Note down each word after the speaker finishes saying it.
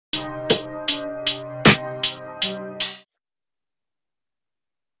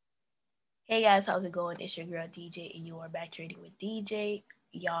Hey guys, how's it going? It's your girl DJ, and you are back trading with DJ.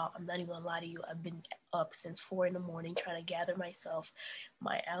 Y'all, I'm not even gonna lie to you. I've been up since 4 in the morning trying to gather myself.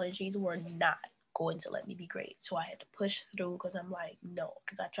 My allergies were not going to let me be great, so I had to push through because I'm like, no,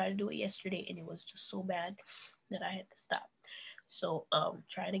 because I tried to do it yesterday and it was just so bad that I had to stop. So,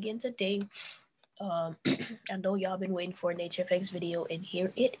 trying again today. I know y'all been waiting for an HFX video, and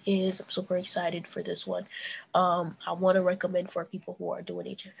here it is. I'm super excited for this one. I want to recommend for people who are doing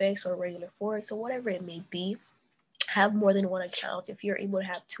HFX or regular Forex or whatever it may be, have more than one account. If you're able to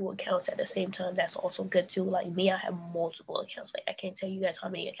have two accounts at the same time, that's also good too. Like me, I have multiple accounts. Like I can't tell you guys how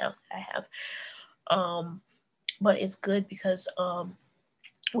many accounts I have. But it's good because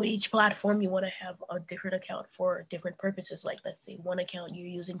with each platform you want to have a different account for different purposes. Like let's say one account you're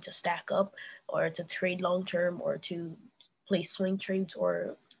using to stack up or to trade long term or to play swing trades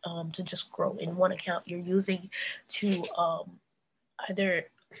or to just grow. In one account you're using to either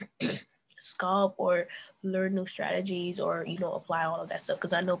scalp or learn new strategies or apply all of that stuff,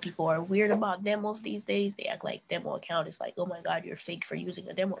 because I know people are weird about demos these days. They act like demo account is like, oh my god, you're fake for using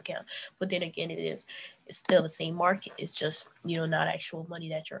a demo account. But then again, it's still the same market. It's just not actual money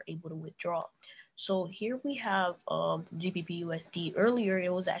that you're able to withdraw. So here we have GBP USD. Earlier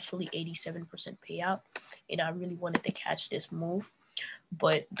it was actually 87% payout, and I really wanted to catch this move,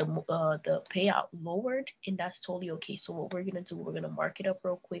 but the payout lowered, and that's totally okay. So what we're gonna do, we're gonna mark it up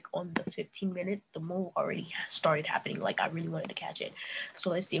real quick on the 15-minute. The move already started happening. Like I really wanted to catch it, so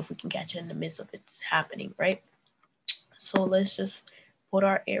let's see if we can catch it in the midst of it's happening, right? So let's just put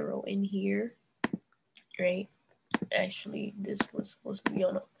our arrow in here, right? Actually, this was supposed to be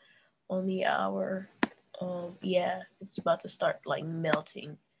on the hour. Yeah, it's about to start like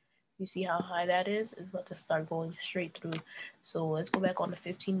melting. You see how high that is? It's about to start going straight through. So let's go back on the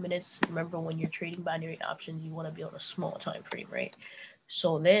 15 minutes. Remember, when you're trading binary options, you want to be on a small time frame, right?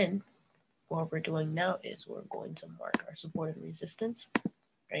 So then what we're doing now is we're going to mark our support and resistance,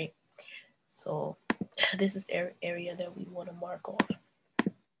 right? So this is the area that we want to mark off,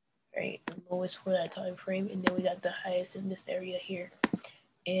 right? The lowest for that time frame, and then we got the highest in this area here.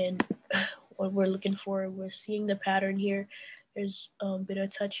 And what we're looking for, we're seeing the pattern here. There's a bit of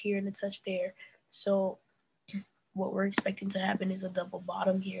touch here and a touch there. So what we're expecting to happen is a double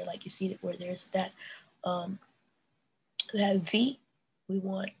bottom here, like you see where there's that V. We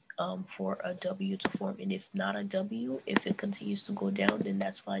want for a W to form, and if not a W, if it continues to go down, then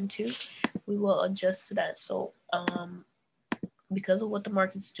that's fine too. We will adjust to that. So because of what the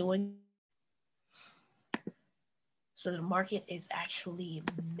market's doing, so the market is actually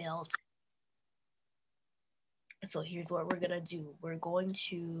melting. So here's what we're gonna do. We're going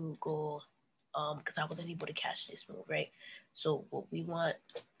to go because I wasn't able to catch this move, right? So what we want,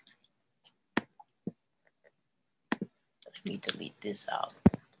 let me delete this out.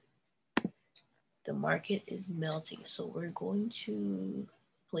 The market is melting, so we're going to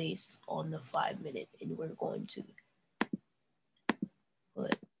place on the 5-minute, and we're going to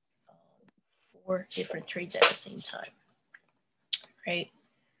put 4 different trades at the same time, right?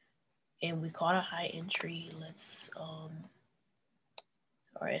 And we caught a high entry. Let's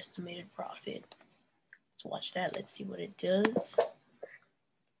our estimated profit. Let's watch that. Let's see what it does.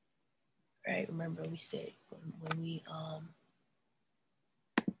 Right, remember we said when we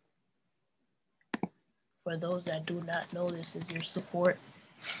for those that do not know, this is your support,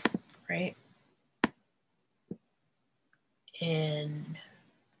 right? And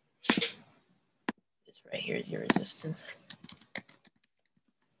this right here is your resistance.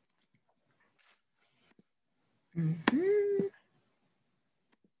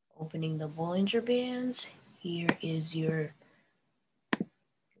 Opening the Bollinger Bands. Here is your,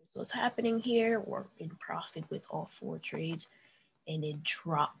 here's what's happening here. We're in profit with all 4 trades, and it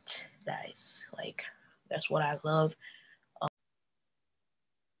dropped, guys. Like, that's what I love.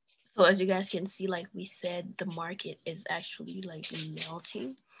 So as you guys can see, like we said, the market is actually like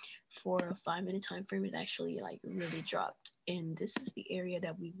melting. For a 5-minute time frame, it actually like really dropped, and this is the area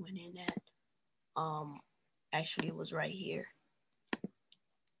that we went in at. Actually it was right here.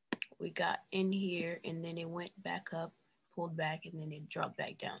 We got in here, and then it went back up, pulled back, and then it dropped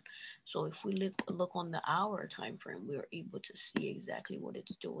back down. So if we look on the hour time frame, we were able to see exactly what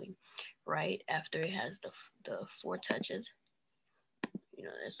it's doing. Right after it has the 4 touches,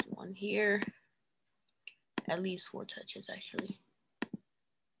 there's one here, at least 4 touches actually,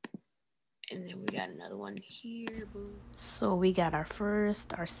 and then we got another one here. Boom. So we got our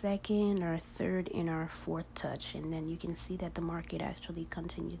first, our second, our third, and our 4th touch, and then you can see that the market actually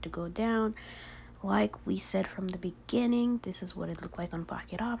continued to go down. Like we said from the beginning, this is what it looked like on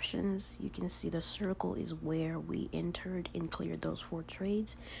pocket options. You can see the circle is where we entered and cleared those 4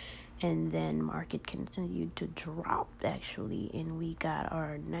 trades, And then market continued to drop actually, and we got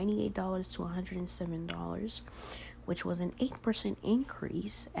our $98 to $107, which was an 8%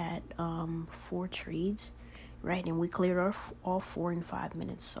 increase at 4 trades, right? And we cleared all 4 in 5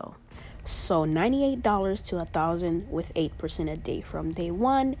 minutes. So $98 to 1,000 with 8% a day. From day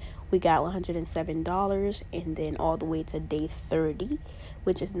 1 we got $107, and then all the way to day 30,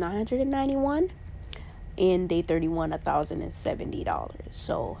 which is 991. In day 31, $1,070.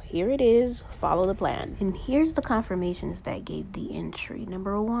 So here it is. Follow the plan. And here's the confirmations that gave the entry.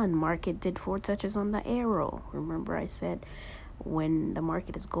 Number 1, market did 4 touches on the arrow. Remember I said when the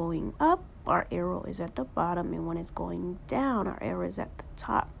market is going up, our arrow is at the bottom, and when it's going down, our arrow is at the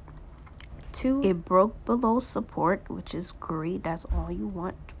top. 2, it broke below support, which is great. That's all you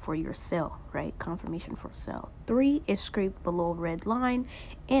want for your sell, right? Confirmation for sell. 3, it scraped below red line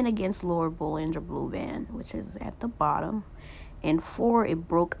and against lower Bollinger Blue Band, which is at the bottom. And 4, it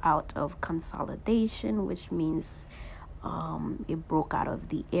broke out of consolidation, which means it broke out of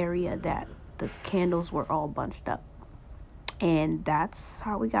the area that the candles were all bunched up. And that's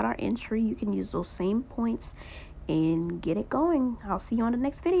how we got our entry. You can use those same points and get it going. I'll see you on the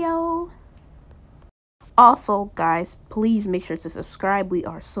next video. Also, guys, please make sure to subscribe. We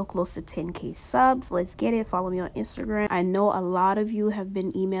are so close to 10K subs. Let's get it. Follow me on Instagram. I know a lot of you have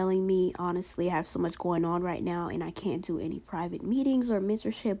been emailing me. Honestly, I have so much going on right now, and I can't do any private meetings or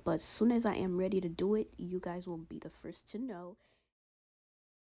mentorship. But as soon as I am ready to do it, you guys will be the first to know.